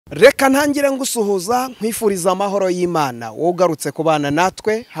Reka ntangire ngusuhuza nkwifuriza amahoro y'Imana wowe ugarutse kubana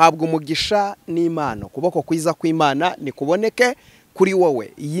natwe habwa umugisha n'Imana kuboko kwiza kw'Imana nikuboneke kuri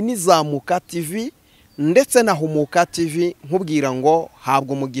wowe. Iyi ni Zamuka TV ndetse na Humuka TV nkubwira ngo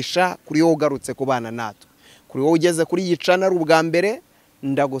habwa umugisha kuri wowe ugarutse kubana natwe. Kuri wowe ugeze kuri iyi channel ubwa mbere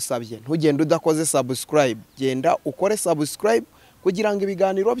ndagusabye ntugende udakoze subscribe, genda ukore subscribe kugira ngo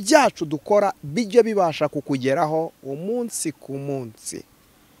ibiganiro byacu dukora bijye bibasha kukugeraho umunsi ku munsi.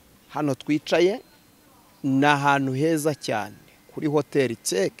 Hano twicaye ni ahantu heza cyane kuri hoteli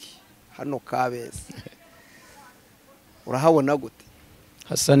Tseki hano Kabeza. Urahabona gute?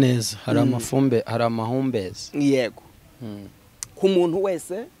 Hasa neza, hari amahumbezi. Yego. Ku muntu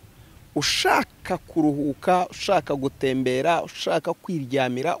wese ushaka kuruhuka, ushaka gutembera, ushaka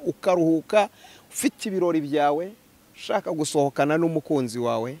kwiryamira ukaruhuka, ufite ibirori byawe, ushaka gusohokana n'umukunzi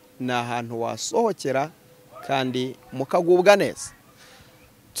wawe, ni ahantu wasohokera kandi mukagubwa neza.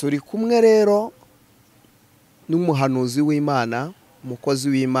 Turi kumwe rero n'umuhanuzi w'Imana, umukozi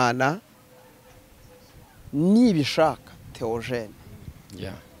w'Imana, nibishaka Theogene.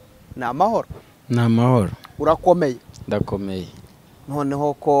 Ni amahoro? Ni amahoro. Urakomeye? Ndakomeye.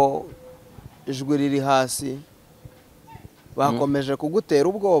 Noneho ko ijwi riri hasi bakomeje kugutera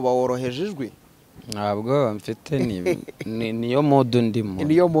ubwoba, woroheje ijwi? Ntabwo mfite niyo mode ndimo.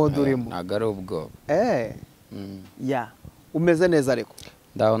 Niyo mode urimo? Ntabwo ari ubwoba. Ya, umeze neza ariko?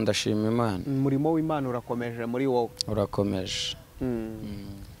 Ndaho ndashima Imana. Umurimo w'Imana urakomeje muri wowe? Urakomeje.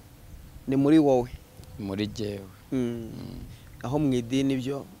 Ni muri wowe? Muri jewe. Aho mu idini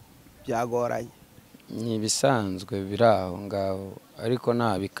byo byagoranye? Ni ibisanzwe biraho ngaho ariko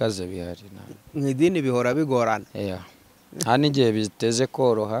nta bikaze bihari. Mu idini bihora bigorana? Nta n'igihe biteze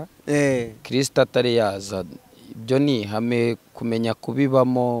koroha. Kristo atari yaza, ibyo ni ihame, kumenya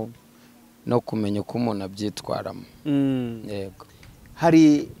kubibamo no kumenya uko umuntu abyitwaramo. Yego.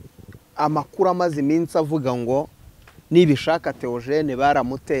 Hari amakuru amaze iminsi avuga ngo nibishaka Theogene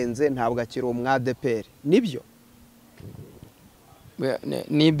baramutenze ntabwo akiri umwadeperi. Nibyo?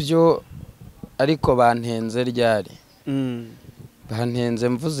 Nibyo, ariko bantenze ryari. Bantenze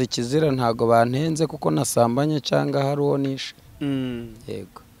mvuze ikizira, ntago bantenze kuko nasambanye cyangwa hari uwo nishe.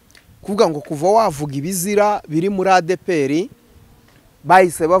 Yego. Kuvuga ngo kuva wavuga ibizira biri muri adeperi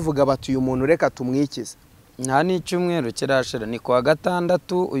bahise bavuga bati uyu muntu reka tumwikize. Nta n'icyumweru kirashira, ni kuwa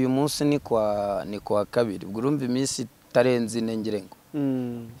gatandatu, uyu munsi ni kuwa kabiri. Ubwo urumva iminsi itarenze ine ngire ngo.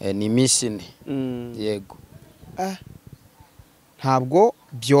 Ni iminsi ine. Yego. Ntabwo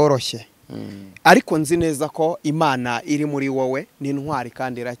byoroshye. Ariko nzi neza ko Imana iri muri wowe, ni intwari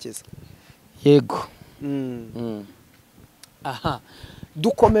kandi irakiza. Yego.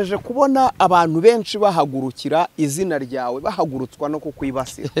 Dukomeje kubona abantu benshi bahagurukira izina ryawe, bahagurutswa no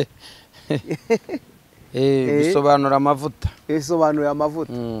kukwibasira. Bisobanura amavuta. Bisobanuye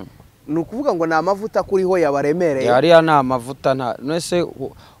amavuta. Ni ukuvuga ngo ni amavuta kuriho yabaremereye. Hariya nta mavuta, nta nese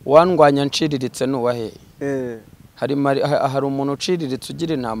wandwanya nciriritse nuwahe. Hari umuntu uciriritse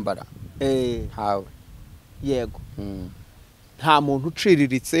ugira intambara. Ntawe. Yego. Nta muntu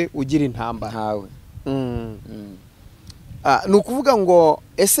uciriritse ugira intambara. Ntawe. Ni ukuvuga ngo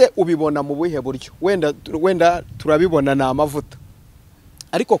ese ubibona mu buhe buryo? Wenda turabibona ni amavuta,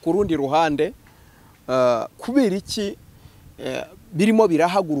 ariko ku rundi ruhande kubera iki birimo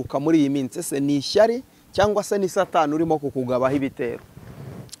birahaguruka muri iyi minsi? Ese ni ishyari cyangwa se ni Satani urimo kukugabaho ibitero?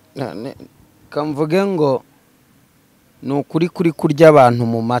 Kamvuge ngo ni ukuri kurya abantu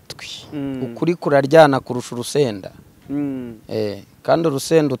mu matwi. Ukuri kuraryana kurusha urusenda. Kandi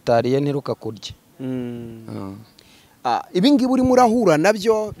urusenda utariye ntirukakurye. Ibi ngibi urimo urahura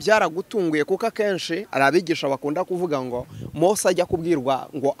nabyo byaragutunguye, kuko akenshi hari abigisha bakunda kuvuga ngo Mose ajya kubwirwa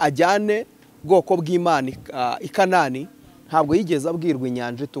ngo ajyane bwoko bw'Imana i Kanani, ntabwo yigeze abwirwa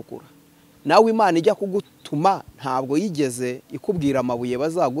inyanja itukura. Nawe Imana ijya kugutuma ntabwo yigeze ikubwira amabuye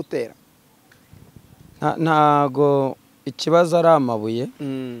bazagutera? Ntago ikibazo ari amabuye.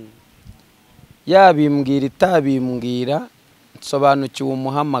 Yabimbwira itabimbwira, nsobanukiwe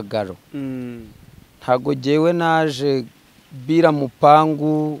umuhamagaro. Ntago jewe naje bira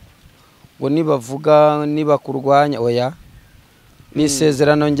mupangu ngo nibavuga nibakurwanya, oya. Ni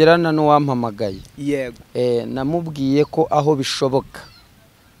isezerano ngerana n'uwampamagaye. Yego. Namubwiye ko aho bishoboka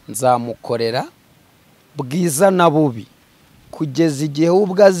nzamukorera bwiza na bubi kugeza igihe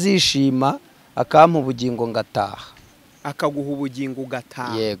ubwo azishima akampa ubugingo ngataha. Akaguha ubugingo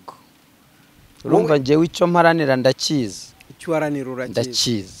ugataha? Yego. Urumva njyewe icyo mparanira ndakizi. Icyo haranira urakizi?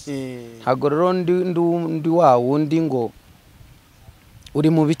 Ndakizi. Ntabwo rero ndi wa wundi ngo uri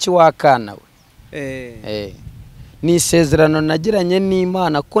mu biki wakana we. ni isezerano nagiranye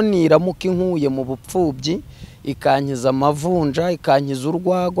n'Imana ko niramuka inkuye mu bupfubyi ikankiza amavunja, ikankiza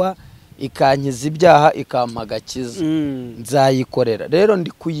urwagwa, ikankiza ibyaha, ikampa agakiza, nzayikorera. Rero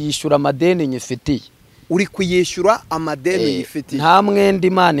ndi kuyishyura amadeni nyifitiye. uri kuyishyura amadeni yifitiye? Nta mwenda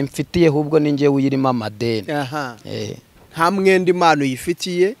Imana imfitiye, ahubwo ni njye uyirimo amadeni. Nta mwenda Imana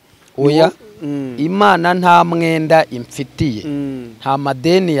uyifitiye? Oya, Imana nta mwenda imfitiye, nta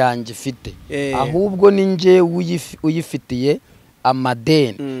madeni yanjye ifite, ahubwo ni njye uyifitiye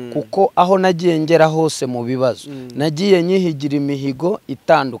amadeni. Kuko aho nagiye ngera hose mu bibazo nagiye nyihigira imihigo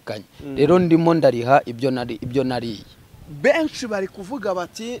itandukanye. Rero ndimo ndariha ibyo nariye. Benshi bari kuvuga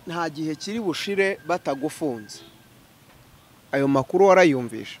bati nta gihe kiri bushire batagufunze. Ayo makuru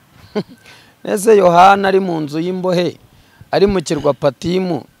warayumvisha? Neze Yohana ari mu nzu y'imbohe, ari mu kirwa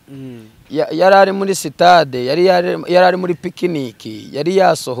Patimu, yari ari muri sitade, yari ari muri pikiniki, yari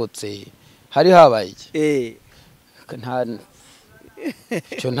yasohotse, hari habaye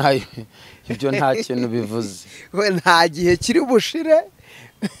ibyo nta kintu bivuze. Nta gihe kiri bushire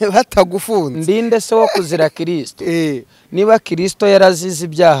batagufunze. Ndinde se wo kuzira Kristo? Niba Kristo yarazize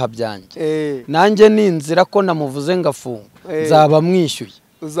ibyaha byanjye, nanjye ninzira ko namuvuze ngafungwa, nzaba mwishyuye.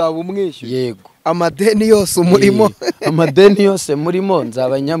 Uzaba umwishyuye? Yego. Amadeni yose umurimo? Amadeni yose murimo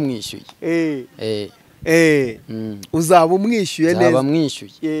nzaba nyamwishyuye. Uzaba umwishyuye neza? Nzaba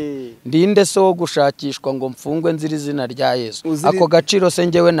mwishyuye. Ndinde se wo gushakishwa ngo mfungwe nzira izina rya Yesu? Ako gaciro se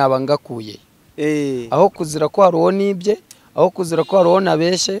njyewe naba ngakuye. Aho kuzira ko hari uwo nibye, aho kuzira ko hari uwo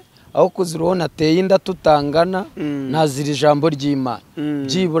nabeshye, aho kuzira uwo nateye inda tutangana, nazira ijambo ry'Imana.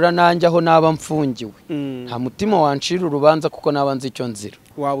 Byibura nanjye aho naba mfungiwe, nta mutima wancira urubanza kuko naba nzi icyo nzira.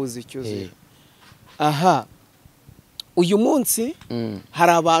 Waba uzi icyo uzira? Aha, uyu munsi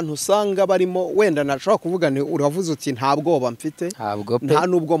hari abantu usanga barimo, wenda nashobora kuvuga ni uravuze uti nta bwoba mfite, nta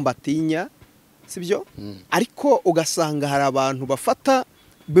nubwo mbatinya, sibyo? Ariko ugasanga hari abantu bafata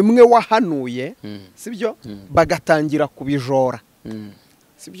bimwe wahanuye, sibyo, bagatangira kubijora,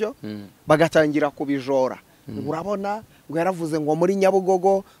 sibyo, bagatangira kubijora. Urabona ngo yaravuze ngo muri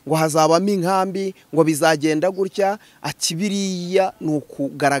Nyabugogo ngo hazabamo inkambi, ngo bizagenda gutya, ati biriya ni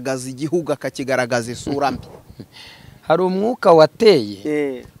ukugaragaza igihugu, akakigaragaza isura mbi. Hari umwuka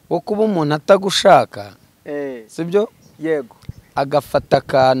wateye wo kuba umuntu atagushaka, sibyo? Yego. Agafata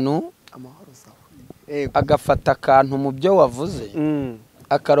akantu mu byo wavuze,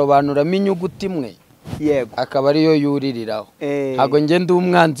 akarobanuramo inyuguti imwe, yego, akaba ariyo yuririraho. Ntabwo njye ndi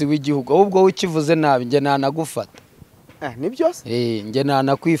umwanzi w'igihugu, ahubwo ukivuze nabi njye nanagufata. Ni byose? Njye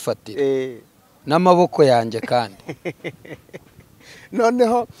nanakwifatira n'amaboko yanjye kandi.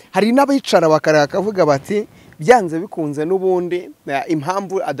 Noneho hari n'abicara bakareka akavuga bati byanze bikunze n'ubundi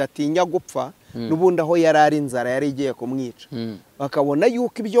impamvu adatinya gupfa n'ubundi aho yari ari inzara yari igiye kumwica, bakabona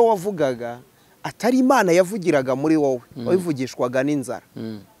yuko ibyo wavugaga atari Imana yavugiraga muri wowe, wabivugishwaga n'inzara.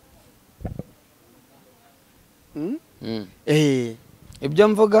 Ibyo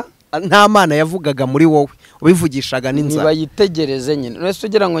mvuga nta Mana yavugaga muri wowe, ubivugishaga n'inzara. Nibayitegereze nyine. Wese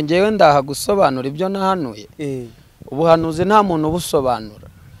ugira ngo ngewe ndaha gusobanura ibyo nahanuye. Ubuhanuzi nta muntu ubusobanura,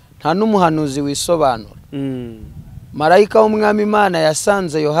 nta n'umuhanuzi wisobanura. Marayika w'Umwami Imana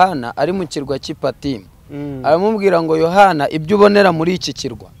yasanze Yohana ari mu kirwa cy'Ipatimu, aramubwira ngo Yohana, ibyo ubonera muri iki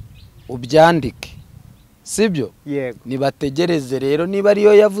kirwa ubyandike, sibyo? Yego. Nibategereze rero, niba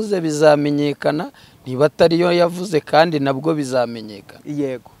ariyo yavuze bizamenyekana, niba atariyo yavuze kandi nabwo bizamenyekana.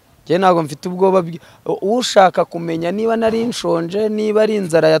 Yego. Njye ntabwo mfite ubwoba. Ushaka kumenya niba nari nshonje, niba ari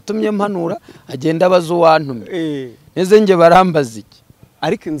inzara yatumye mpanura, agenda abaza uwantumye. Neze njye barambaza iki?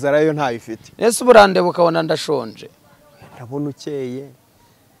 Ariko inzara yo ntayo ifite. Ese uburandeba ukabona ndashonje? Ndabona ukeye.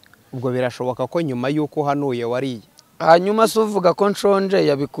 Ubwo birashoboka ko nyuma y'uko uhanuye wariye. Hanyuma se uvuga ko nshonje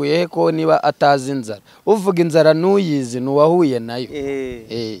yabikuye he ko niba atazi inzara? Uvuga inzara n'uyizi n'uwahuye nayo.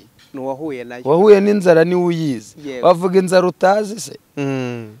 N'uwahuye nayo. Wahuye n'inzara ni uyizi. Wavuga inzara utazi se?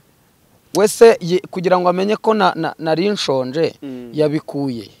 Wese kugira ngo amenye ko nari nshonje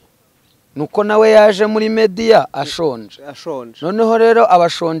yabikuye, nuko nawe yaje muri media ashonje. Noneho rero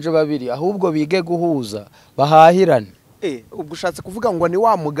abashonje babiri ahubwo bige guhuza, bahahirane. Ubwo ushatse kuvuga ngo ni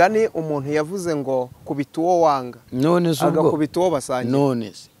wa mugani umuntu yavuze ngo kubita uwo wanga, none se ubwo agakubita uwo basangiye.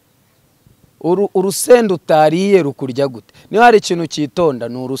 None se urusenda utariye rukurya gute? Niba hari ikintu cyitonda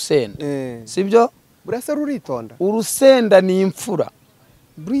ni urusenda, sibyo? Burasa ruritonda? Urusenda ni imfura.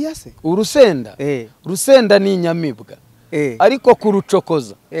 Buriya se? Urusenda ni inyamibwa, ariko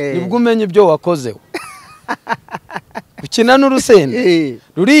kurucokoza nibwo umenya ibyo wakozeho. Ukina n'urusenda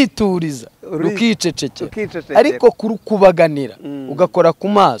rurituriza rukicecekera, ariko kurukubaganira ugakora ku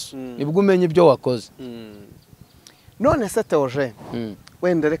maso nibwo umenya ibyo wakoze. None se Theogene,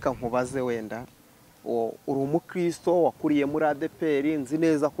 wenda reka nkubaze, wenda uri umukristo wakuriye muri ADPR, nzi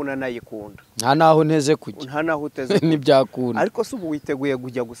neza ko unanayikunda. nta naho nteze kujya, nta naho uteze ntibyakunda. ariko se ubu witeguye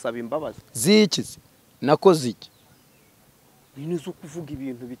kujya gusaba imbabazi zikize nakoze iki? ni zo kuvuga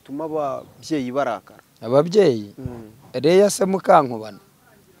ibintu bituma ababyeyi barakara. Ababyeyi reya se mukankubana,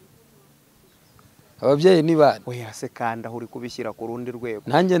 ababyeyi ni bande? oya se kandi aho uri kubishyira ku rundi rwego.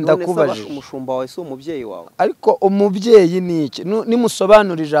 Nanjye ndakubajije, umushumba wawe si umubyeyi wawe? ariko umubyeyi ni iki?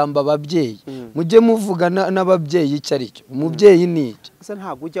 Nimusobanura ijambo ababyeyi mujye muvuga n'ababyeyi icyo ari cyo. Umubyeyi ni iki? ese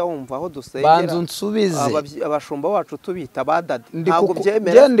ntabwo ujya wumva aho dusengera banza unsubize. abashumba bacu tubita badadi, ntabwo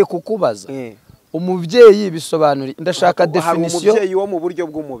byemera. Ndi kukubaza umubyeyi bisobanura, ndashaka definition. Hari umubyeyi wo mu buryo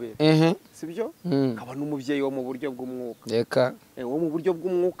bw'umubiri, sibyo? Haba n'umubyeyi wo mu buryo bw'umwuka. Reka wo mu buryo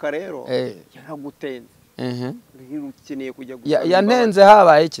bw'umwuka rero yaragutenze, ukeneye kujya gusaba. yanenze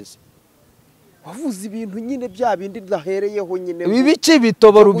habaye iki? wavuze ibintu nyine bya bindi dahereyeho nyine. Ibiki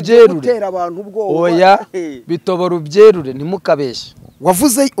bitobora ubyerure, gutera abantu ubwoba. oya bitobora ubyerure, ntimukabeshye.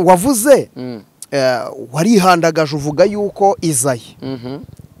 wavuze warihandagaje uvuga yuko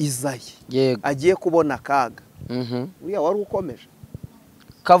Izayi yego agiye kubona akaga. uriya wari ukomeje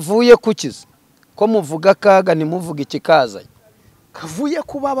kavuye kukiza ko muvuga akaga, ntimuvuga ikikazanye. kavuye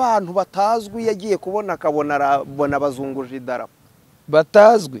kuba abantu batazwi, yagiye kubona akabona arabona bazunguje idarapo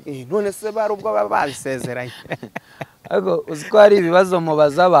batazwi. none se bari ubwo babisezeranye. ariko uzi ko hari ibibazo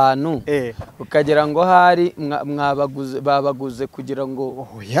mubaza abantu ukagira ngo hari babaguze kugira ngo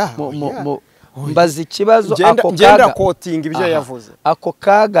mbaza ikibazo. Genda kotinga ibyo yavuze.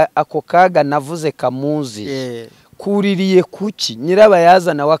 ako kaga navuze kamuzi kuririye kuki?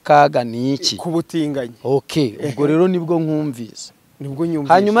 Nyirabayazana w'akaga ni iki? kubutinganye. Okay, ubwo rero nibwo nkumvise.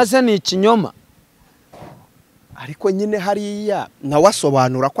 nyumvise. Hanyuma se ni ikinyoma? ariko nyine hariya nawe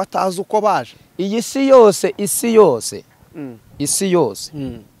asobanura ko atazi uko baje. Iyi si yose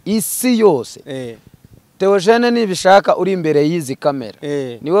isi yose Theogene nibishaka uri imbere y'izi kamera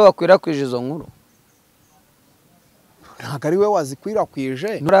niwe wakwirakwije izo nkuru. ntabwo ari we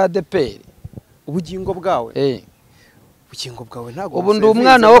wazikwirakwije. muri ADPR ubugingo bwawe ubugingo bwawe ntabwo. ubu ndi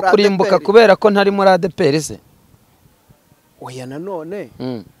umwana wo kurimbuka kubera ko ntari muri ADPR se? oya nanone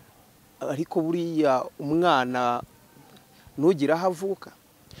ariko buriya umwana nugira aho avuka.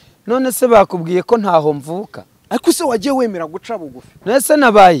 none se bakubwiye ko ntaho mvuka? ariko se wagiye wemera guca bugufi? nese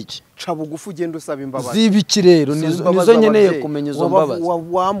nabaye iki? ca bugufi ugenda usaba imbabazi. zibiki rero nizo nkeneye kumenya izo mbabazi.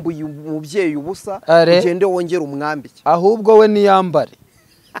 wambuye umubyeyi ubusa ugende wongera umwambike. ahubwo we niyambare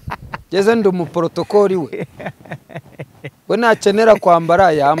geze ndi umuprotokoli we nakenera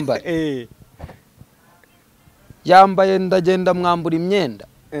kwambara yambare. yambaye ndagenda mwambura imyenda.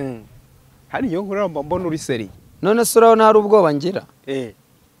 hari iyo nkuru mbona uri seri. none se urabona hari ubwoba ngira?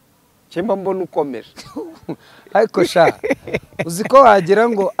 cyemba mbona ukomeje. ariko sha uzi ko wagira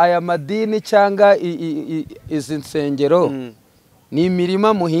ngo aya madini cyangwa izi nsengero ni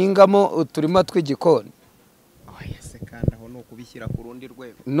imirima muhingamo uturima tw'igikoni. se kandi aho no kubishyira ku rundi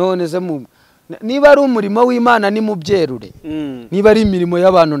rwego. none se niba ari umurimo w'Imana ni mu byerure, niba ari imirimo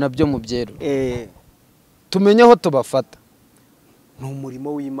y'abantu nabyo mu byerure. tumenye aho tubafata. ni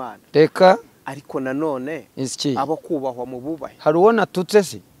umurimo w'Imana. Reka ariko nanone abo kubahwa mu bubahe. hari uwo natutse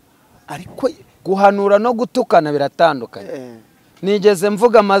se? ariko guhanura no gutukana biratandukanye. nigeze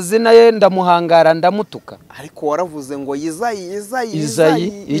mvuga amazina ye ndamuhangara ndamutuka. ariko waravuze ngo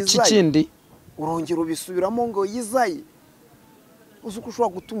Izayi iki kindi urongera ubisubiramo ngo Izayi. uzi uko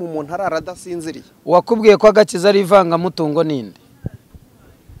ushobora gutuma umuntu arara adasinziriye. wakubwiye ko agakiza ari ivangamutungo ninde?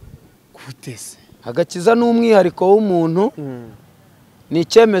 gutese agakiza ni umwihariko w'umuntu. ni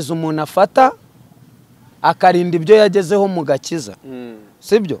icyemezo umuntu afata akarinda ibyo yagezeho mu gakiza.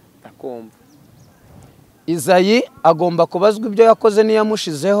 sibyo? Izayi agomba kubazwa ibyo yakoze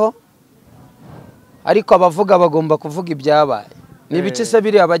n'iyamushizeho, ariko abavuga bagomba kuvuga ibyabaye. Nibiki se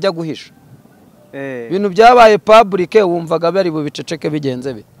biriya bajya guhisha? ibintu byabaye public wumvaga bari bubiceceke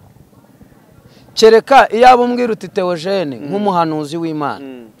bigenze bite? Kereka iyabo mbwira uti Theogene nk'umuhanuzi w'Imana,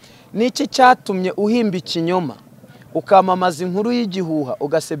 niki cyatumye uhimba ikinyoma ukamamaza inkuru y'igihuha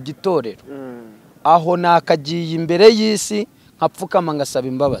ugasebya itorero? aho nakagiye imbere y'isi nkapfukama ngasaba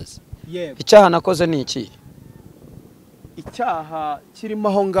imbabazi. icyaha nakoze ni iki? icyaha kirimo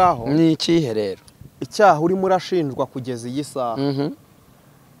aho ngaho ni ikihe rero? icyaha urimo urashinjwa kugeza iyi saha.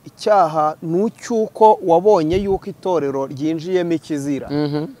 icyaha nucyuko wabonye yuko itorero ryinjiyemo ikizira.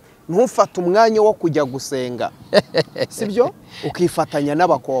 ntufate umwanya wo kujya gusenga, sibyo? ukifatanya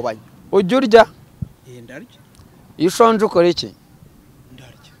n'abakobanyi. ujya urya? ndarya. iyo ushonje ukora iki?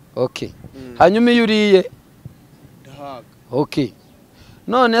 ndarya. okay. hanyuma iyo uriye? ndahaga. okay.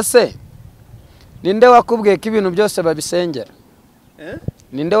 none se ninde wakubwiye ko ibintu byose babisengera?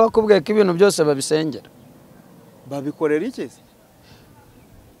 ninde wakubwiye ko ibintu byose babisengera? babikorera iki se?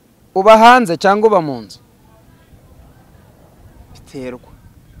 Uba hanze cyangwa uba mu nzu? Biterwa.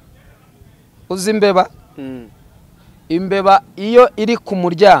 Uzi imbeba? Imbeba iyo iri ku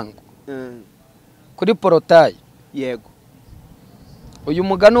muryango kuri porotayi, yego, uyu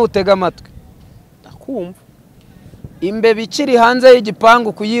mugani utega amatwi ndakumva. imbeba ikiri hanze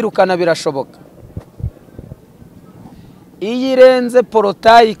y'igipangu kuyirukana birashoboka. Iyo irenze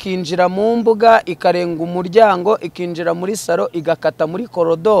porotayi ikinjira mu mbuga, ikarenga umuryango, ikinjira muri salo, igakata muri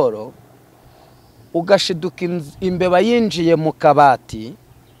korodoro, ugashiduka imbeba yinjiye mu kabati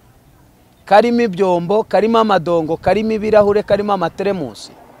karimo ibyombo, karimo amadongo, karimo ibirahure, karimo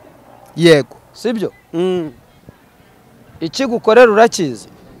amateremusi, yego, sibyo? Iki gukorera urakizi?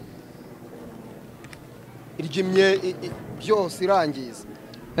 iryimye byose irangiza,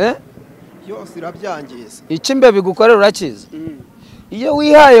 byose irabyangiza. Iki imbeba igukorera urakizi? Iyo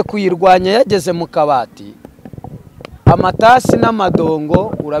wihaye kuyirwanya yageze mu kabati, amatasi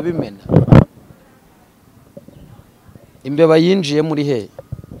n'amadongo urabimena. Imbeba yinjiye muri he?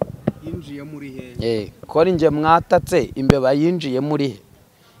 Yinjiye muri he? Kora nge mwatatse, imbeba yinjiye muri he?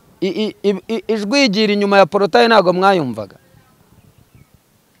 Ijwi igira inyuma ya porotayi ntabwo mwayumvaga?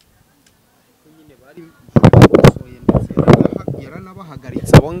 Nyine bari basohoye ndetse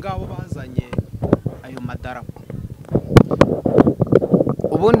yaranabahagaritse abo ngabo bazanye ayo madarapo.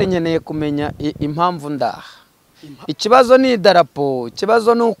 Ubundi nkeneye kumenya impamvu ndaha. Ikibazo ni idarapo,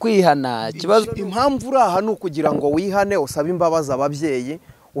 ikibazo ni ukwihana, ikibazo impamvu uraha ni ukugira ngo wihane, usabe imbabazi ababyeyi,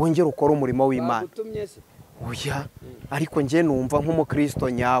 wongere ukora umurimo w'Imana. Oya, ariko nge numva nk'umukristo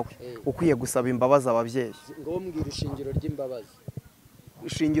nyawe ukwiye gusaba imbabazi ababyeyi. ngo mbwira ishingiro ry'imbabazi.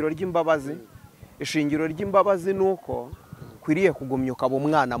 Ishingiro ry'imbabazi, ishingiro ry'imbabazi nuko kwiriye kugumya ukaba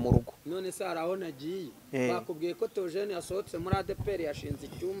umwana mu rugo. None se araho nagiye bakubwiye ko Theogene yasohotse muri ADPR, yashinze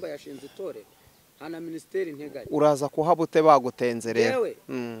icyumba, yashinze itorero, hana ministeri nteganya. Uraza kuhabute bagutenze rero.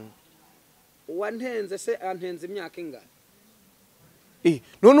 Uwantenze se antenze imyaka ingana?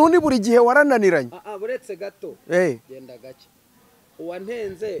 None ni buri gihe warananiranye. Buretse gato, genda gake.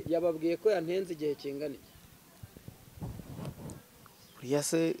 Uwantenze yababwiye ko yantenze igihe kingana iki? Buriya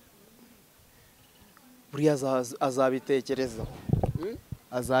se buriya azabitekereza.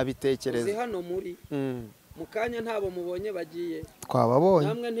 Azabitekereza. Uzi hano muri mukanya ntabo mubonye bagiye? Twababonye.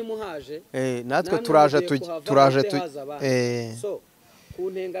 Namwe ntimuhaje? Natwe turaje so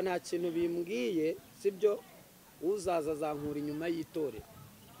kuntenga nta kintu bimbwiye, sibyo? Uzaza zankura inyuma y'itorero.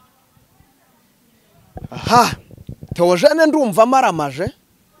 Aha, Theogene ndumva maramaje,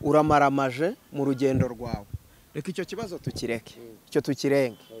 uramaramaje mu rugendo rwawe. Reka icyo kibazo tukireke, icyo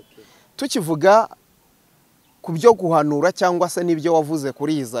tukirenge. Tukivuga ku byo guhanura cyangwa se n'ibyo wavuze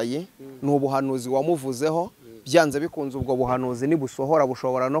kuri Izayi, ni ubuhanuzi wamuvuzeho, byanze bikunze ubwo buhanuzi nibusohora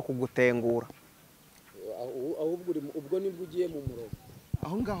bushobora no kugutengura. Ahubwo ubwo nibwo ugiye mu murongo.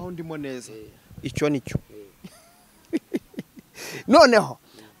 Aho ngaho ndimo neza. Icyo nicyo. Noneho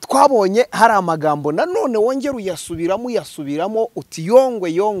twabonye hari amagambo nanone wongera uyasubiramo uti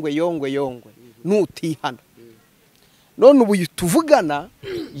yongwe nutihana. None ubu tuvugana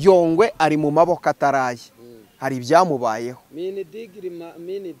Yongwe ari mu maboko ataraye, hari ibyamubayeho. Mini digiri.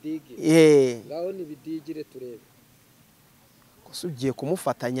 Ngaho nibidigire turebe. Gusa ugiye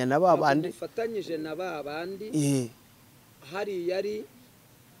kumufatanya na babandi. Mufatanyije na babandi. Hari yari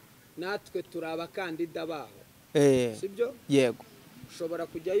natwe turabakandida baho. Sibyo? Yego. Ushobora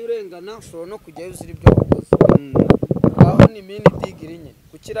kujyayo urengana, ushobora no kujyayo uzira ibyo wakoze. Ngaho ni mini digiri nye.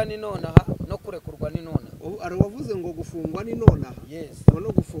 Gukira ni nonaha no kurekurwa ni nonaha. Ari wavuze ngo gufungwa ni nonaha. Yes.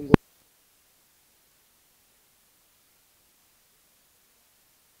 No gufungwa.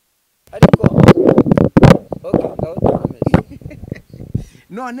 Ariko ngaho tukomeze.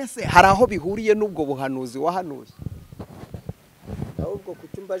 None se hari aho bihuriye n'ubwo buhanuzi wahanuye? Ahubwo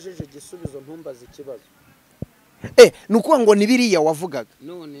kucyumbajije igisubizo ntumbaza ikibazo. Nuko ngo nibiriya wavugaga.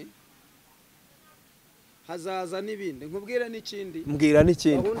 None hazaza n'ibindi, nkubwira n'ikindi. Mbwira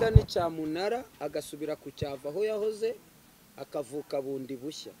n'ikindi. Gahunda ni cyamunara agasubira ku cyava aho yahoze, akavuka bundi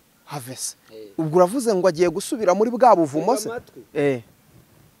bushya. Havese. Ubwo uravuze ngo agiye gusubira muri bwa buvumo se?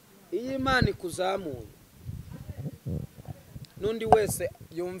 Iyi Imana ikuzamuye n'undi wese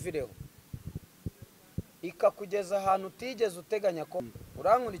yumvireho, ikakugeza ahantu utigeze uteganya ko.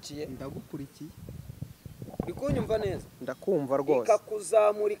 Urankurikiye? Ndagukurikiye. Uri kunyumva neza? Ndakumva rwose.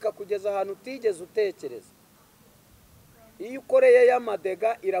 Ikakuzamura ikakugeza ahantu utigeze utekereza. Iyo ukoreye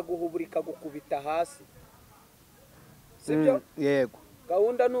y'amadega iraguhubura ikagukubita hasi, sibyo? Yego.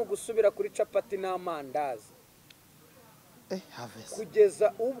 Gahunda ni ugusubira kuri capati n'amandazi. Havese.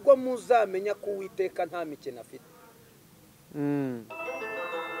 Kugeza ubwo muzamenya ko Uwiteka nta mikino afite.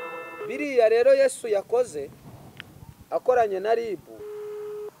 biriya rero Yesu yakoze akoranye na ribu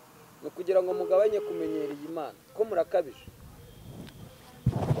ni ukugira ngo mugabanye kumenyera iyi Imana ko murakabije.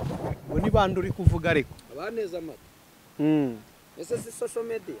 ngo ni bande uri kuvuga ariko abaneza amata ese si social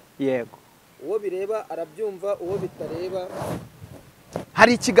media? yego, uwo bireba arabyumva, uwo bitareba.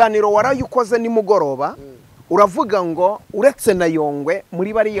 hari ikiganiro warayukoze nimugoroba uravuga ngo uretse na Yongwe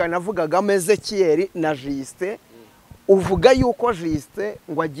muri bariya navugaga Ezekiyeli na Jiste, uvuga yuko Jiste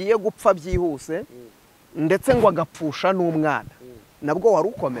ngo agiye gupfa byihuse ndetse ngo agapfusha n'umwana, nabwo wari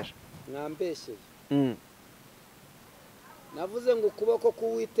ukomeje. mwambeshyeye. navuze ngo ukuboko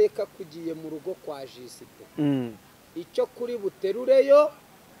k'Uwiteka kugiye mu rugo kwa Jiste, icyo kuri buterureyo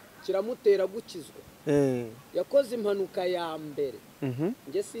kiramutera gukizwa. yakoze impanuka ya mbere,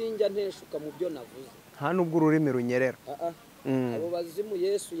 njye sinjya nteshuka mu byo navuze, nta nubwo ururimi runyerera. abo bazimu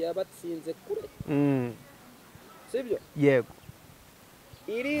Yesu yabatsinze kure, sibyo? yego,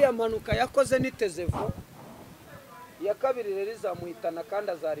 iriya mpanuka yakoze nitezevu, iya kabiri rero izamuhitana kandi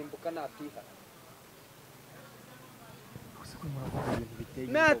azarimbuka natihana.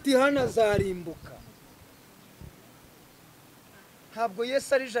 natihana azarimbuka. ntabwo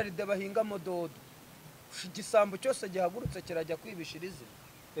Yesu ari jaride bahingamo dodo, igisambo cyose gihagurutse kirajya kwibishira izina.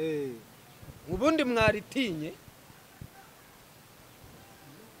 ubundi mwaritinye,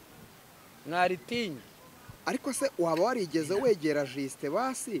 ariko se waba warigeze wegera Jiste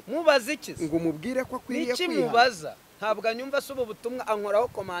basi mubaze iki ngo umubwire ko akwiriye kwihana? niki mubaza? ntabwo anyumva se ubu butumwa ankoraho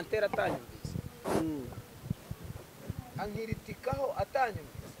komantere atanyumvise, ankiritikaho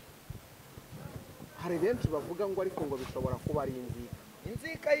atanyumvise. hari benshi bavuga ngo ariko ngo bishobora kuba ari inzika.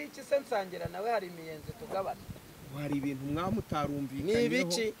 inzika y'iki se? nsangira nawe hari imiyenzi tugabana. hari ibintu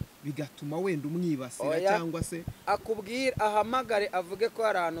mwamutarumbikanye bigatuma wenda umwibasira cyangwa se akubwira ahamagare avuge ko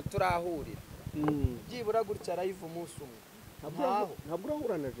hari ahantu turahurira, byibura gutya arayiva umunsi umwe. ntabwo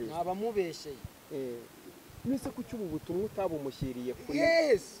urahura na Jiste, nkaba mubeshyeye. nese ku cy'ubu butumwa utabumushyiriye kuri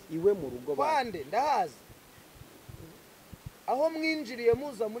iwe mu rugo bande ndahazi. aho mwinjiriye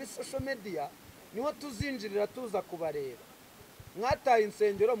muza muri social media niho tuzinjirira tuza kubareba. mwataye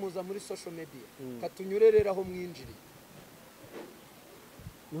insengero muza muri social media, katunyure rero aho mwinjiriye.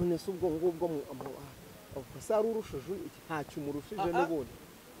 none se ubwo ngubwo se ari urushije ntacyo umurushije n'ubundi.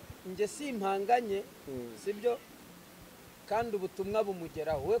 njye simpanganye, sibyo? kandi ubutumwa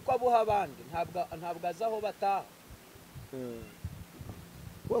bumugeraho, we ko abuha abandi ntabwo azi aho bataha.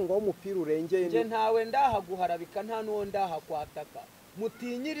 ngo umupira urengeye njye ntawe ndahaguharabika, nta n'uwo ndahakwataka.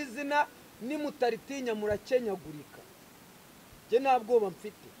 mutinyira izina, nimutaritinya murakenyagurika. njye nta bwoba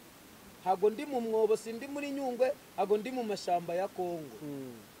mfite, ntabwo ndi mu mwobo, sindi muri Nyungwe, ntabwo ndi mu mashyamba ya Kongo.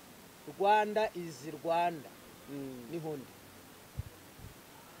 Rwanda izi Rwanda niho ndi.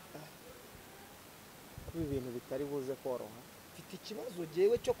 ibi bintu bitari buze koroha. mfite ikibazo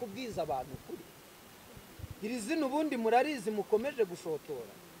jyewe cyo kubwiza abantu kuri iri zina, ubundi murarizi mukomeje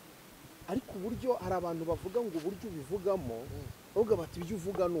gushotora. ariko uburyo hari abantu bavuga ngo uburyo ubivugamo bavuga bati ibyo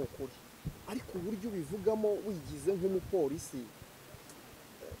uvuga ni ukuri, ariko uburyo ubivugamo wigize nk'umupolisi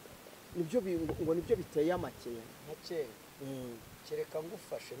nibyo biteye amakenga. kereka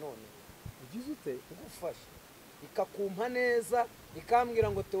ngufashe none ugize ute ngufashe ikakumpa neza, ikambwira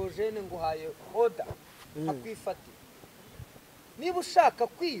ngo Theogene nguhaye oda, akwifatira. niba ushaka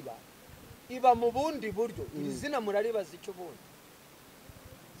kwiba iba mu bundi buryo. iri zina muraribaza icyo ubundi?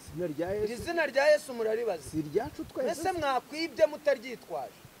 iri zina rya Yesu muraribaza? si iryacu twese. ese mwakwibye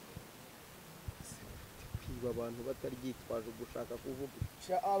mutaryitwaje? kwiba abantu bataryitwaje gushaka kuvuga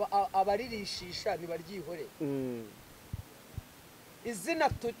abaririshisha nibaryihore. izina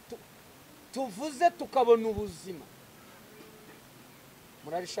tuvuze tukabona ubuzima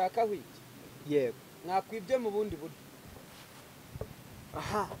murarishakaho iki? yego, mwakwibye mu bundi buryo.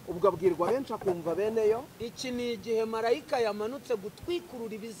 ubwo abwirwa benshi akumva beneyo. iki ni igihe marayika yamanutse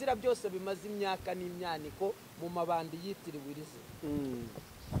gutwikurura ibizira byose bimaze imyaka n'imyaniko mu mabandi yitiriwe iri zina.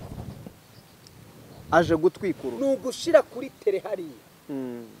 aje gutwikurura, ni ugushira kuri tere hariya.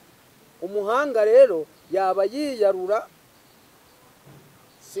 umuhanga rero yaba yiyarura,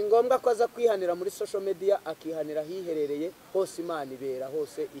 si ngombwa ko aza kwihanira muri social media, akihanira ahiherereye hose. Imana ibera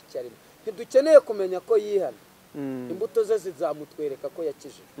hose icyarimwe. ntidukeneye kumenya ko yihana, imbuto ze zizamutwereka ko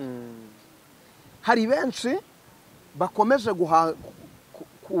yakije. hari benshi bakomeje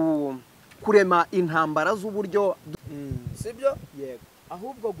kurema intambara z'uburyo, sibyo? yego,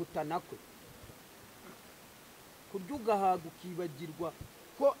 ahubwo gutana kwe kurya ugahaga ukibagirwa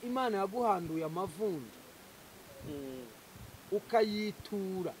ko Imana yaguhanduye amavundo,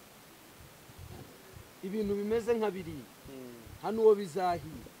 ukayitura ibintu bimeze nka biriya. hano uwo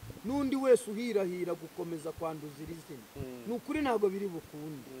bizahira, n'undi wese uhirahira gukomeza kwanduza iri zina, ni ukuri ntabwo biri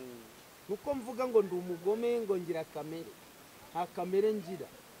bukunde. nuko mvuga ngo ndi umugome ngo ngira kamere nta kamere ngira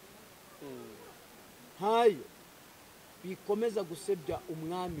ntayo bikomeza gusebya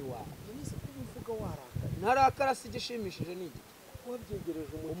umwami wawe ntarakara si igishimishije ni igiki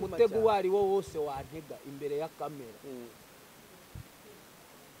umutego uwo ari wo wose wantega imbere ya kamera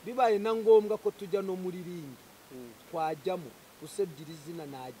bibaye na ngombwa ko tujya no muri ringi twajyamo usebye iri zina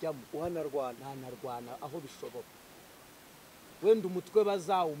najyamo ntanarwana aho bishoboka wenda umutwe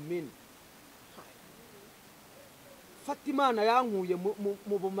bazawumena fata Imana yankuye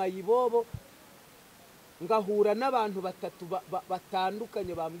mu bumayibobo ngahura n'abantu batatu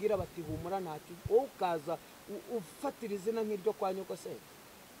batandukanye bambwira bati humura ntacyo wowe ukaza ufatira izina nk'iryo kwa nyoko se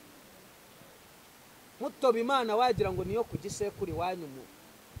mutoba Imana wagira ngo niyo ku gisekuru iwanyu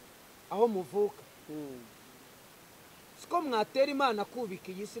aho muvuka siko mwatera Imana kubika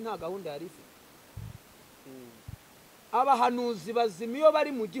iyi si nta gahunda yari ifite abahanuzi bazima iyo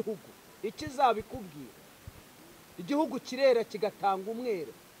bari mu gihugu ikizabikubwira igihugu kirera kigatanga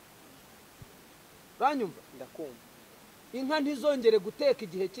umwero uranyumva ndakumva inka ntizongere guteka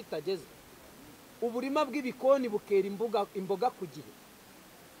igihe kitageze uburima bw'ibikoni bukera imboga ku gihe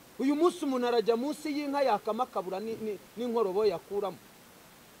uyu munsi umuntu arajya munsi y'inka yakama akabura n'inkorobo yakuramo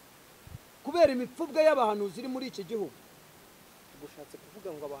kubera imipfubwe y'abahanuzi iri muri iki gihugu gushatse kuvuga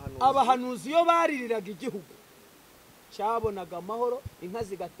ngo abahanuzi iyo baririraga igihugu cyabonaga amahoro inka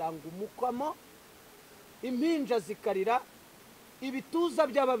zigatanga umukamo impinja zikarira ibituza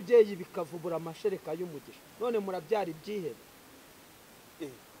by'ababyeyi bikavubura amashereka y'umugisha none murabyara ibyihebe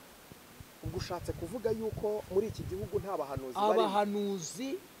ubwo ushatse kuvuga yuko muri iki gihugu nta bahanuzi abahanuzi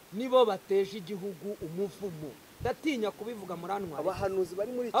nibo bateje igihugu umuvumo ndatinya kubivuga murantwara abahanuzi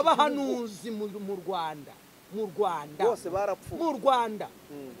bari muri iki abahanuzi mu Rwanda bose barapfuye mu Rwanda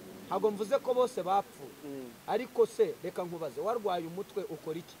ntabwo mvuze ko bose bapfuye ariko se reka nkubaze warwaye umutwe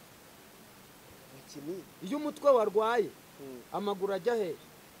ukora iki iyo umutwe warwaye amaguru ajya he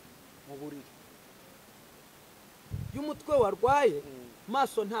mu buriri iyo umutwe warwaye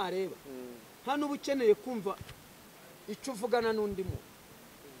maso ntareba nta n'uba ukeneye kumva icyo uvugana n'undi muntu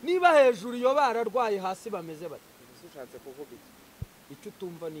niba hejuru iyo bararwaye hasi bameze bati ushatse kuvuga iki icyo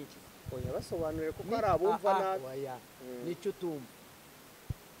utumva ni iki oya basobanurire kuko ari abumva nabi nicyo utumva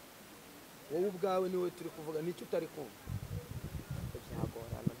wowe ubwawe niwe turi kuvuga nicyo utari kumva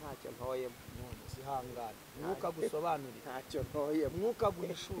byagorana ntacyo ntoyemo sihangane mwuka gusobanurira ntacyo ntoyemo mwuka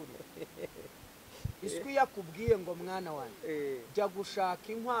guhishurira iswi yakubwiye ngo mwana wanjye jya gushaka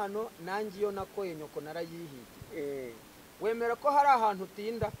inkwano nanjye iyo nakoye nyoko narayihiye wemera ko hari ahantu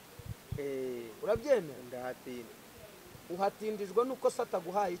utinda urabyemera ndahatinda uhatindijwe nuko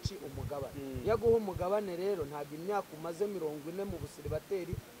sataguhaye iki umugabane iyo aguha umugabane rero ntabwo imyaka umaze 40 mu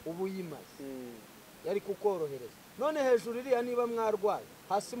busiribateri ubu yimaze yari kukorohereza none hejuru iriya niba mwarwaye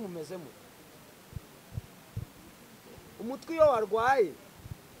hasi mumeze mu umutwe iyo warwaye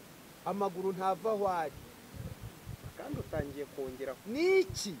amaguru ntava aho ari kandi utangiye kongera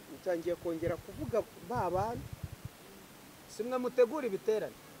niki utangiye kongera kuvuga babana simwe mutegura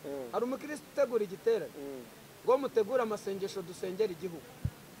ibiterane hari umukristo utegura igiterane ngo mutegura amasengesho dusengera igihugu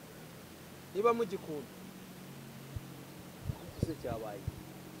niba mugikunda ese cyabaye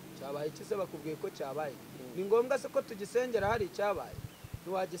iki se bakubwiye ko cyabaye ni ngombwa se ko tugisengera hari icyabaye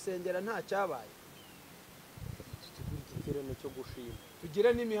ntiwagisengera nta cyabaye igiterane cyo gushima tugire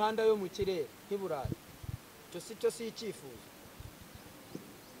n'imihanda yo mu kirere nk'iburayi cyo si icyifuzo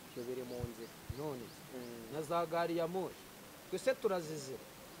cyo biri mu nzira none na za gari ya moshi twese turazizira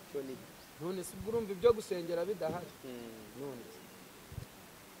cyo ni none si urumva ibyo gusengera bidahari none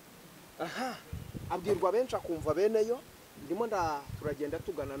aha abwirwa benshi akumva beneyo ndimo turagenda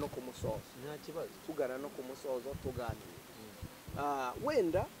tugana no ku musozo nta kibazo tugana no ku musozo tuganira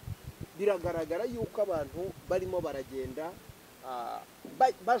wenda biragaragara yuko abantu barimo baragenda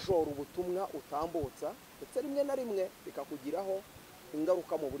bajora ubutumwa utambutsa ndetse rimwe na rimwe bikakugiraho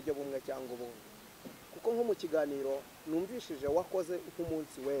ingaruka mu buryo bumwe cyangwa ubundi kuko nko mu kiganiro numvishije wakoze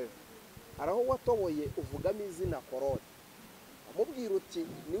nk'umunsi wewe araho watoboye uvugamo izina korode amubwira uti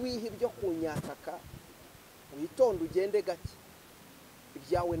niwiha ibyo kunyataka witonde ugende gake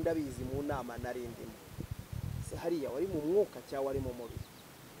ibyawe ndabizi mu nama narindimo se hariya wari mu mwuka cyangwa wari mu mubiri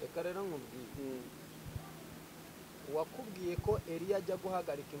reka rero nkubwiye wakubwiye ko Eliya ajya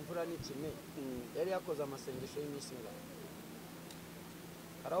guhagarika imvura n'ikime yari yakoze amasengesho y'iminsi ingana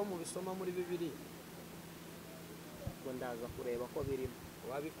araho mu bisoma muri Bibiliya ngo ndaza kureba ko birimo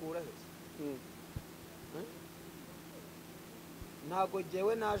wabikura he ntago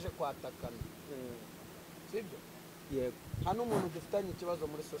jyewe naje kwatakana sibyo yego nta n'umuntu dufitanye ikibazo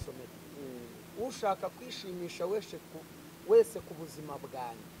muri social media ushaka kwishimisha wese ku buzima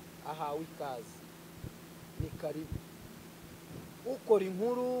bwanjye ahawe ikaze, ni karibu. Ukora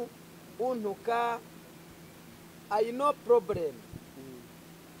inkuru, untuka, I no problem.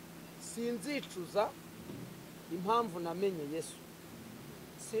 Sinzicuza impamvu namenye Yesu,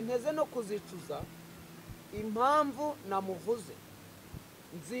 sinteze no kuzicuza impamvu namuvuze,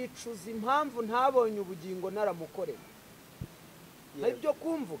 nzicuza impamvu ntabonye ubugingo naramukorera. Ibyo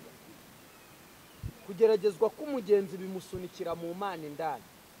kumvuga kugeragezwa k'umugenzi bimusunikira mu mana indani.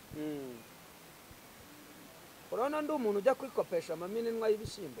 Urabona ndi umuntu ujya kwikopesha amaminwa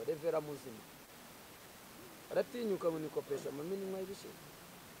y'ibishyimbo, revera muzima aratinyuka munikopesha amaminwa y'ibishyimbo.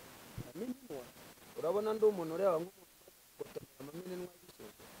 Urabona ndi umuntu ureba nk'umuntu amaminwa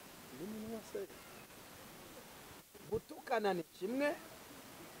y'ibishyimbo. Gutukana ni kimwe,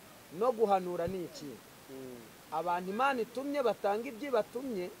 no guhanura ni ikindi. Abantu Imana itumye batanga ibyo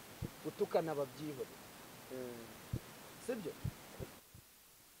batumye, gutukana babyihore, sibyo?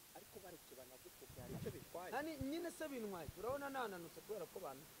 Ariko barekibana gutukana icyo bitwaye. Nani nyine se bintwaye. Urabona nananutse kubera ko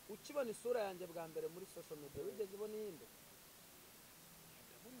abantu ukibona isura yanjye bwa mbere muri social media wigeze ubona iyindi?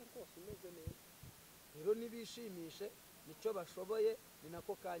 Ndabona rwose umeze neza. Rero nibishimishe nicyo bashoboye, ni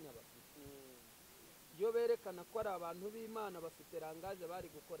nako kanya bafite. Iyo berekana ko ari abantu b'Imana bafite rangaje bari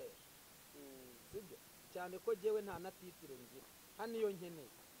gukoresha, sibyo? Cyane ko jewe nta natitire ngira, hano iyo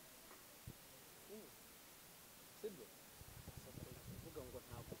nkeneye, sibyo? Uvuga ngo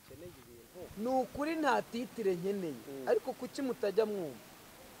ntabwo ukeneye ibintu, ni ukuri nta titire nkeneye. Ariko kuki mutajya mwumva?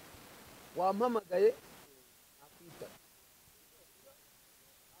 Wampamagaye nakwita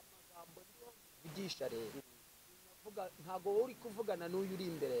amagambo niyo uvugisha. Rero ntabwo wowe uri kuvugana n'uyu uri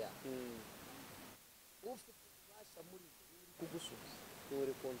imbere yawe, ufite ububasha muri uri kugusubiza,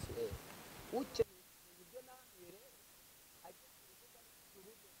 uri konsiye. Ukeneye kumenya ibyo nahanuye rero ajya ku rubuga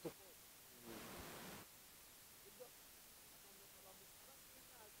rw'urugo tukora. Ibyo amanota bamusaba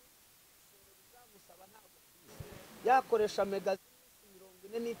n'inkazi isoro bizamusaba ntabwo yakoresha megazini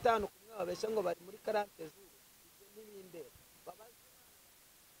 45 kumwe babeshya ngo bari muri 40 jours. Ibyo ntibindeba. Babaze Imana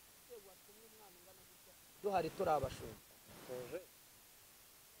bati watumwe umwana ungana gutya duhari turi abashumba.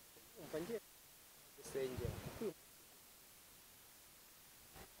 Umva ngiye gusengera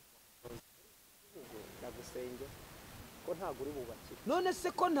nagusenge ko ntabwo uri bubakire. None se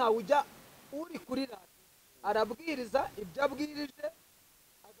ko ntawe ujya uri kuri radio arabwiriza ibyo abwirije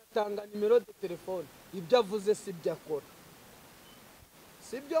agatanga nimero de telefone, ibyo avuze si byo akora,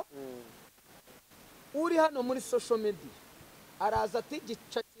 sibyo? Uri hano muri social media araza ati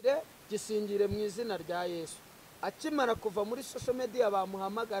gicakire gisingire mu izina rya Yesu. Akimara kuva muri social media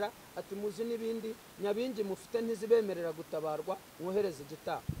bamuhamagara ati muzi n'ibindi nyabingi mufite ntizibemerera gutabarwa, mwohereze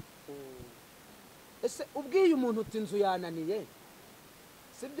igitabo. Ese ubwiye umuntu uti inzu yananiye,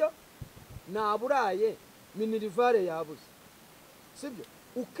 sibyo? Naburaye minirivare yabuze, sibyo?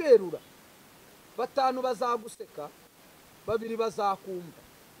 Ukerura, 5 bazaguseka, 2 bazakumva,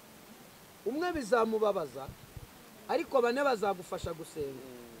 umwe bizamubabaza, ariko 4 bazagufasha gusenga.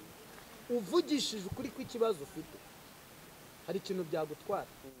 Uvugishije ukuri kw'ikibazo ufite, hari ikintu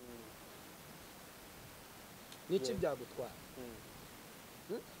byagutwara. Niki byagutwara?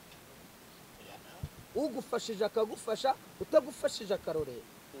 Ugufashije akagufasha, utagufashije akarorera.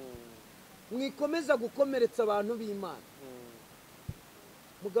 Mwikomeza gukomeretsa abantu b'Imana,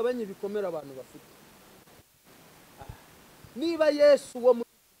 mugabanye ibikomera abantu bafite. Niba Yesu wo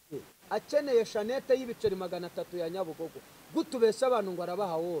muri akeneye shanete y'ibiceri 300 ya Nyabugogo, gutubesha abantu ngo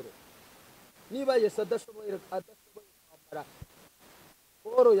arabaha woro. Niba Yesu adashoboye kwambara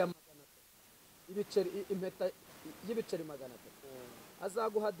woro ya 300, ibiceri impeta y'ibiceri 300,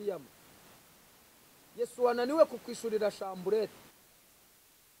 azaguha diyama. Yesu wananiwe kukwishurira shamburete,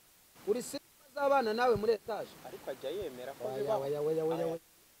 uri sinzi azabana nawe muri etaje, ariko ajya yemera ko bibaho.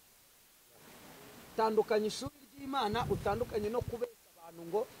 Tandukanye ishuri ry'Imana, utandukanye no kubeshya abantu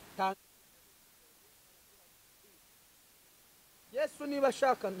ngo Yesu niba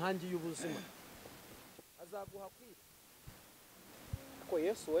ashaka ntangiye ubuzima azaguha kwira. Ko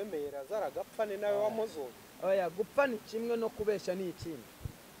Yesu wemera azaragapfa ni nawe wamuzuye. Oya, gupfa ni kimwe no kubeshya ni ikindi.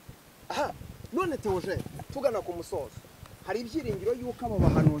 Aha, none Theogene tugana ku musozo, hari ibyiringiro yuko abo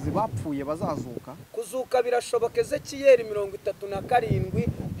bahanuzi bapfuye bazazuka? Kuzuka birashoboka. Ezekiyeli 37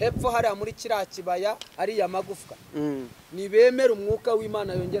 hepfo hariya muri kiriya kibaya ariya magufwa. Nibemera umwuka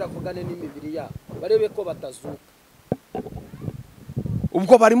w'Imana yongera avugane n'imibiri yabo, barebe ko batazuka.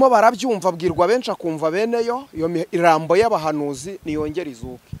 Ubwo barimo barabyumva, bwirwa benshi akumva beneyo, iyo irambo y'abahanuzi niyongera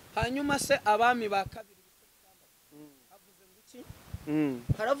izuke. Hanyuma se abami ba kabiri havuze ngo iki?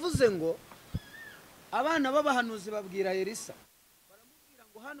 Haravuze ngo abana b'abahanuzi babwira Elisa, baramubwira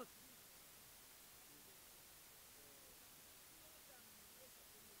ngo hano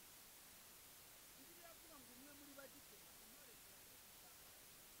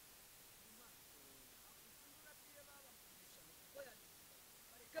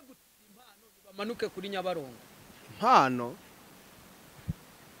manuke kuri Nyabarongo. impano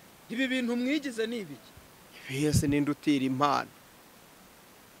Ibi bintu mwigize ni ibiki? bihese n'indutira impano.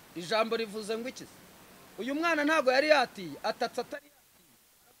 Ijambo rivuze ngo iki? Uyu mwana ntago yari yatiye, atatse atari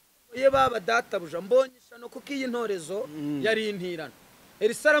yatiye. Ye baba databuja mbonyisha no kuko iyi ntorezo yari intirana.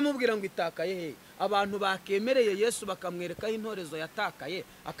 Elisa aramubwira ngo itakaye he? Abantu bakemereye Yesu bakamwereka intorezo yatakaye,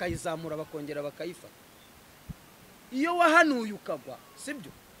 akayizamura bakongera bakayifata. Iyo wahanuye ukagwa,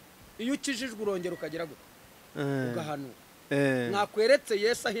 sibyo? Iyo ukijijwe urongera ukagera gute? Ugahanura. Mwakweretse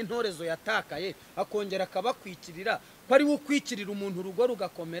Yesu aho intorezo yatakaye, akongera akabakwikirira, ko ari ukwikirira umuntu urugo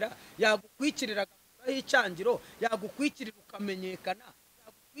rugakomera, yagukwikirira agakuraho icyangiro, yagukwikirira ukamenyekana,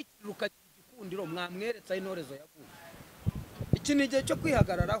 yagukwikirira ukagira igikundiro. Mwamweretse aho intorezo yaguye. Iki ni igihe cyo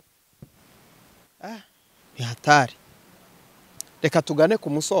kwihagararaho. Ntihatari. Reka tugane ku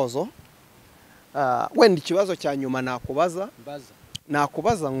musozo. Wenda ikibazo cya nyuma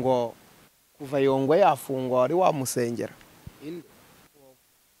nakubaza ngo kuva Yongwe yafungwa wari wamusengera? Inde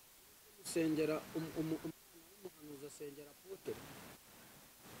musengera umwana w'umuhanuzi asengera pote.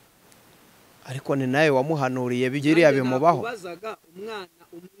 Ariko ni nawe wamuhanuriye bigiriya bimubaho. Bazaga umwana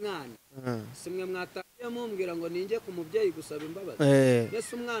simwe mwataye mumbwira ngo ninjye ku mubyeyi gusaba imbabazi.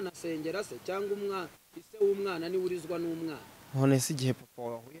 Yesu umwana asengera se cyangwa umwana ise w'umwana ni urizwa n'umwana. None se igihe papa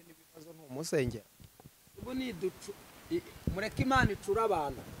wahuye n'ibibazo ntumusengera? Ubu ni ducu mureke Imana icura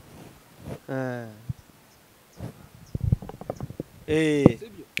abantu.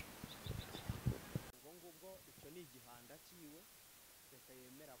 Sibyo? Ubwo icyo ni igihanda cyiwe, reka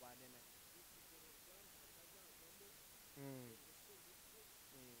yemera abane na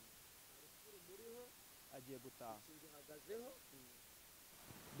agiye gutaha. Ngihagazeho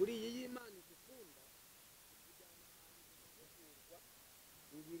buri iyi Imana igukunda kujyana ahantu guhugurwa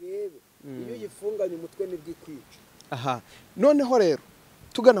ngirebe. Iyo yifunganye umutwe nibwo ikwica. Aha, noneho rero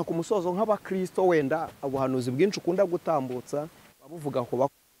tugana ku musozo nk'abakristo, wenda ubuhanuzi bwinshi ukunda gutambutsa babuvuga ko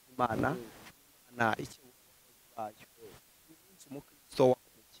bakunda Imana na icyo bayo. Umunsi umukristo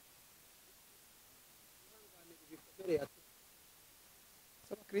wakuki ihanganira ibikomere yatera.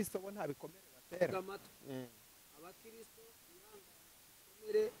 Abakristo bo nta bikomere batera. Abakristo ihanganira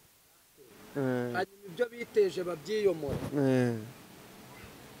ibikomere batera, hanyuma ibyo biteje babyiyomora.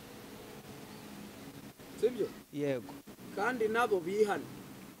 Sibyo? Yego. Kandi nabo bihana.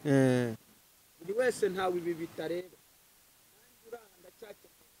 Buri wese ntawe ibi bitareba. Nanjye urahanda cyacyo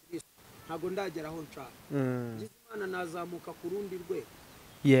Kristo ntago ndagera aho nshaka. Ngize Imana nazamuka ku rundi rwego.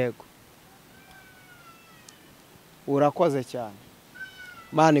 Yego. Urakoze cyane.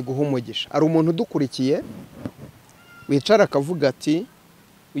 Imana iguha umugisha. Ari umuntu udukurikiye wicara akavuga ati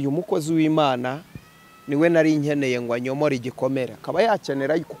uyu mukozi w'Imana niwe nari nkeneye ngo anyomore igikomere. Akaba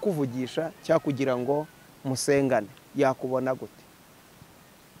yakenera kukuvugisha cyangwa kugira ngo musengane. Yakubona gute?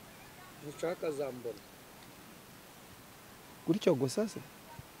 Mushaka zambona. Gutyo gusa se?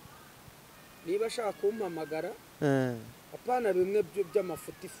 Niba ashaka kumpamagara, apana bimwe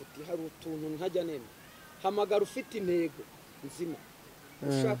by'amafuti, hari utuntu ntajya nene. Hamagara ufite intego nzima.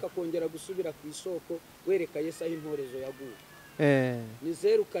 Ushaka kongera gusubira ku isoko, wereka Yesu aho intorezo yaguye. Ni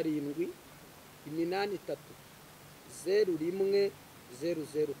 07 83 01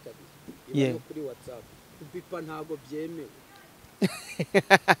 002. Iba kuri WhatsApp. Kubipa ntago byemewe.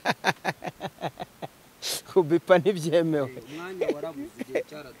 Kubipa ntibyemewe. Umwanya warabuze igihe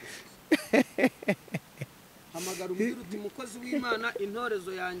cyaradusize. Hamagara umbwira uti mukozi w'Imana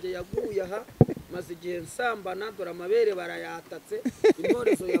intorezo yanjye yaguye aha, maze igihe nsambana dore amabere barayatatse,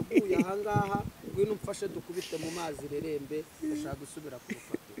 intorezo yaguye aha ngaha, ngwino umfashe dukubite mu mazi rerembe, ndashaka gusubira ku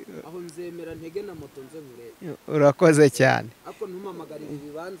rufatiro. Aho nzemera ntege na moto nze nkurebe. Urakoze cyane. Ako ntumamagarira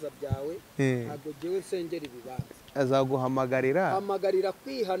ibibanza byawe, ntabwo jyewe nsengera ibibanza. Azaguhamagarira. Hamagarira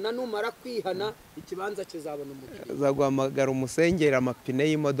kwihana, numara kwihana ikibanza kizabona umukiriya. Azaguhamagara umusengera amapine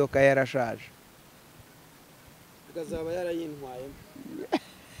y'imodoka yarashaje. Gazaba yarayintwayemo.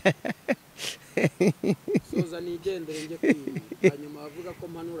 Soza nigendere njye kwiba. Hanyuma bavuga ko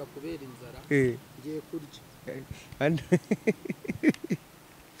mpanura kubera inzara, ngiye kurya.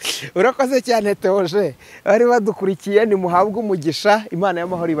 Urakoze cyane Theogene. Bari badukurikiye nimuhabwe umugisha. Imana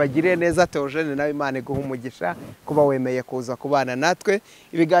y'amahoro ibagirire neza. Theogene nawe Imana iguha umugisha kuba wemeye kuza kubana natwe.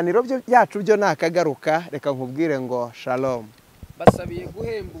 Ibiganiro byacu byo nakagaruka. Reka nkubwire ngo shalom. Basabiye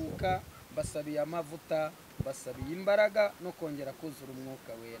guhembuka, basabiye amavuta, basabiye imbaraga no kongera kuzura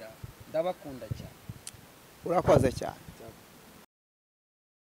umwuka wera. Ndabakunda cyane. Urakoze cyane.